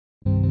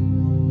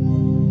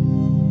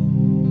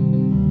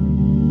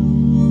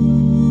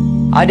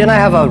I did not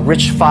have a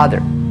rich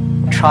father.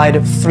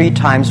 Tried 3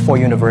 times for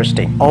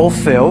university, all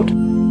failed.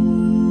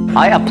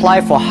 I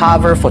applied for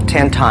Harvard for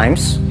 10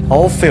 times,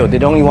 all failed. They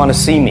don't even want to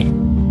see me.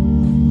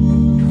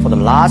 For the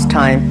last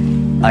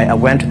time, I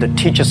went to the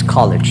teachers'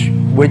 college,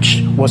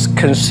 which was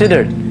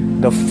considered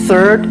the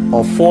 3rd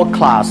or 4th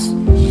class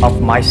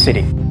of my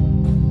city.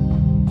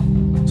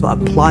 So I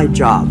applied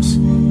jobs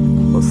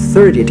for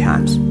 30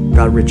 times,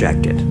 got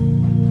rejected.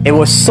 It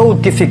was so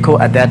difficult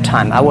at that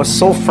time. I was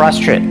so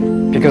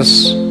frustrated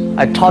because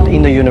I taught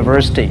in the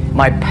university.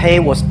 My pay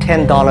was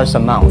 $10 a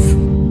month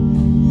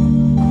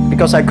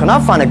because I could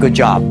not find a good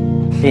job.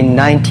 In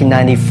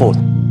 1994,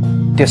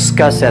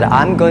 discussed that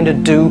I'm going to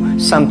do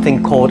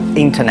something called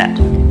internet,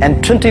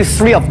 and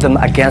 23 of them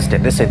against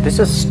it. They said, this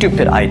is a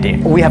stupid idea.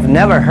 We have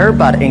never heard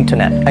about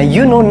internet, and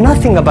you know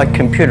nothing about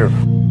computer.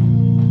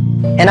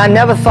 And I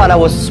never thought I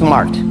was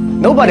smart.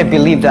 Nobody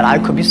believed that I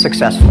could be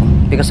successful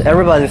because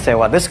everybody said,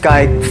 well, this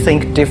guy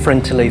think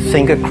differently,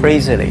 think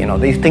crazily. You know,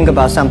 they think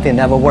about something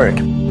never work.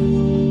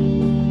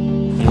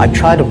 I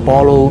tried to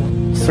borrow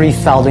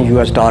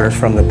 $3,000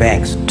 from the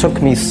banks.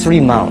 Took me 3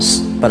 months,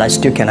 but I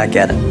still cannot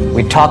get it.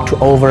 We talked to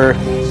over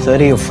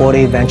 30 or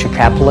 40 venture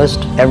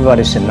capitalists.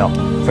 Everybody said, no,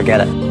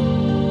 forget it.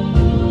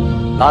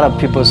 A lot of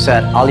people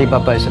said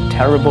Alibaba is a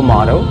terrible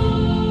model.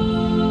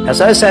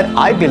 As I said,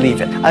 I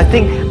believe it. I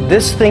think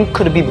this thing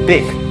could be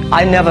big.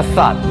 I never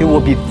thought it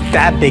would be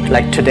that big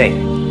like today.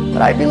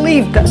 But I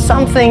believe that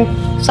something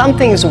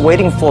is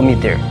waiting for me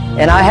there.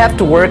 And I have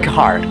to work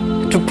hard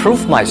to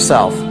prove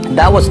myself.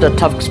 That was the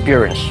tough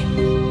experience.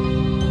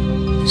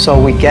 So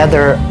we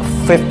gathered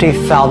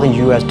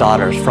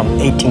 $50,000 from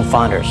 18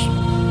 founders.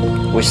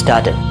 We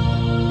started.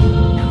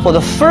 For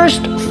the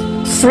first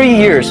 3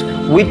 years,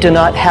 we did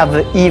not have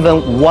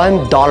even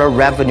 $1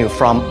 revenue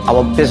from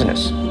our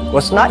business. It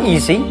was not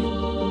easy.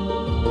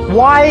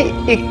 Why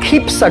it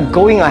keeps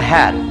going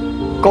ahead,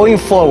 going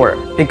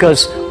forward?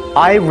 Because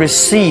I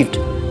received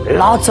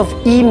lots of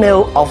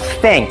email of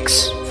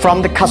thanks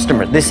from the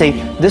customer. They say,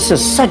 this is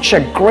such a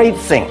great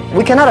thing.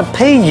 We cannot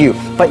pay you,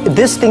 but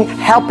this thing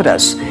helped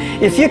us.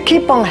 If you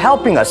keep on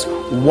helping us,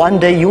 one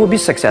day you will be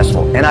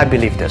successful. And I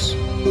believe this.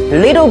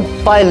 Little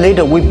by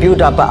little, we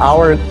build up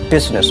our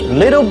business.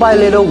 Little by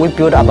little, we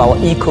build up our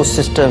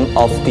ecosystem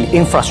of the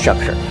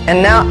infrastructure.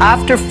 And now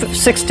after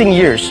 16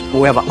 years,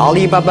 we have an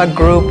Alibaba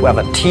group, we have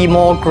a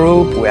Tmall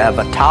group, we have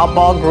a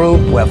Taobao group,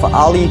 we have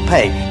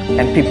Alipay.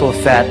 And people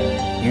said,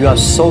 you are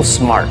so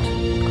smart.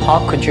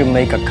 How could you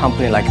make a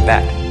company like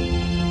that?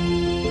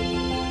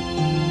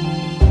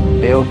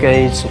 Bill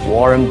Gates,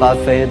 Warren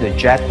Buffett,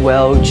 Jack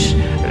Welch,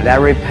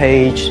 Larry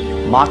Page,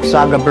 Mark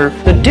Zuckerberg.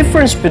 The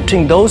difference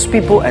between those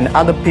people and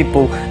other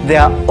people, they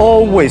are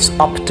always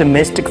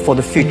optimistic for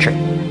the future.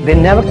 They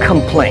never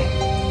complain.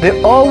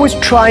 They always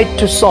try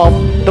to solve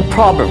the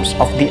problems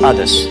of the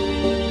others.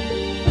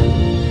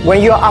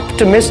 When you are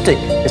optimistic,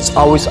 it's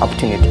always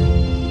opportunity.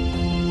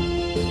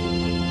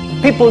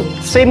 People,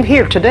 same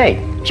here today.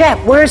 Jack,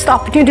 where's the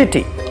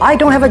opportunity? I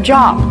don't have a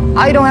job.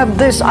 I don't have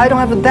this, I don't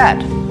have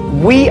that.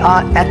 We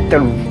are at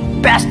the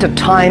best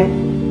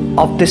time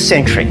of this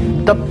century.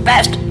 The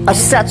best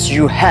assets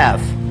you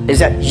have is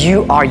that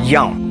you are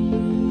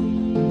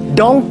young.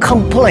 Don't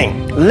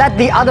complain. Let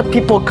the other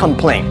people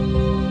complain.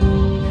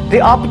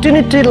 The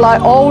opportunity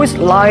always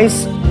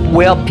lies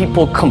where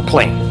people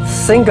complain.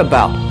 Think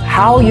about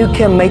how you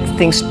can make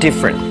things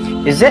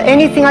different. Is there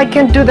anything I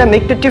can do that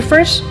make the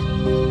difference?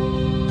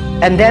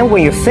 And then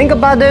when you think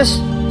about this,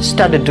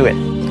 start to do it.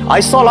 I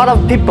saw a lot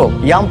of people,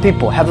 young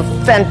people, have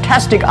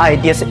fantastic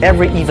ideas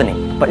every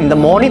evening. But in the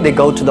morning, they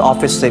go to the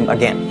office same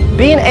again.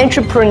 Being an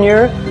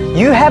entrepreneur,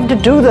 you have to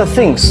do the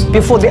things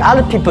before the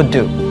other people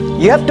do.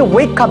 You have to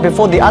wake up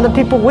before the other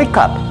people wake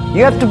up.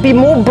 You have to be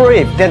more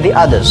brave than the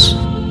others.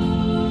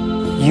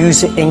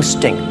 Use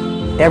instinct.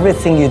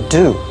 Everything you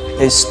do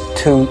is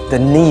to the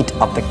need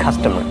of the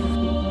customer.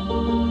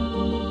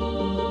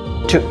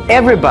 To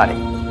everybody,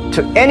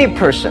 to any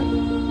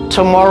person,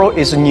 tomorrow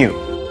is new.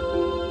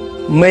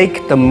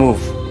 Make the move,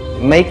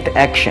 make the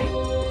action.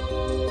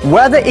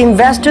 Whether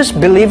investors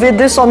believe in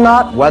this or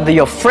not, whether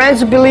your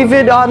friends believe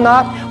it or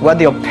not,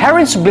 whether your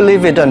parents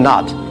believe it or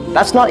not,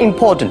 that's not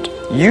important.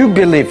 You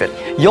believe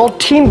it, your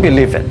team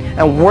believe it,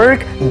 and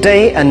work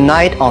day and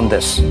night on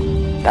this.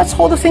 That's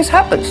how the things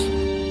happens.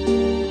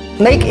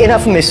 Make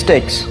enough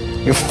mistakes.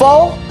 You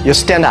fall, you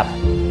stand up.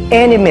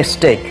 Any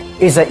mistake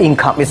is an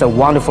income, is a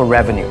wonderful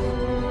revenue.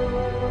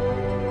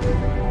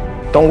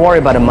 Don't worry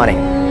about the money.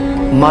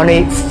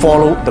 Money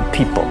follow the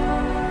people.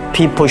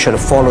 People should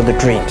follow the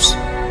dreams.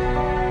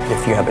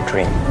 If you have a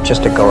dream,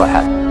 just to go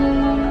ahead.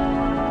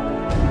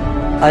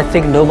 I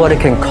think nobody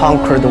can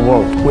conquer the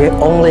world. We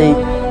only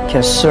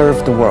can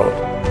serve the world.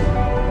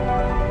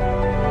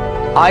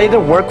 Either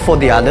work for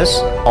the others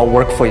or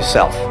work for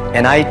yourself.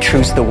 And I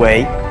choose the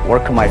way,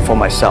 work for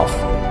myself.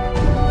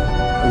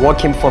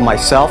 Working for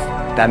myself,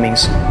 that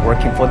means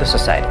working for the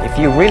society. If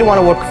you really want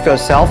to work for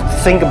yourself,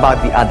 think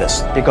about the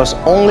others. Because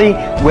only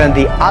when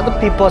the other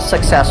people are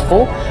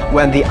successful,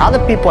 when the other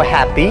people are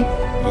happy,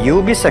 you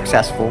will be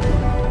successful,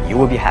 you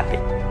will be happy.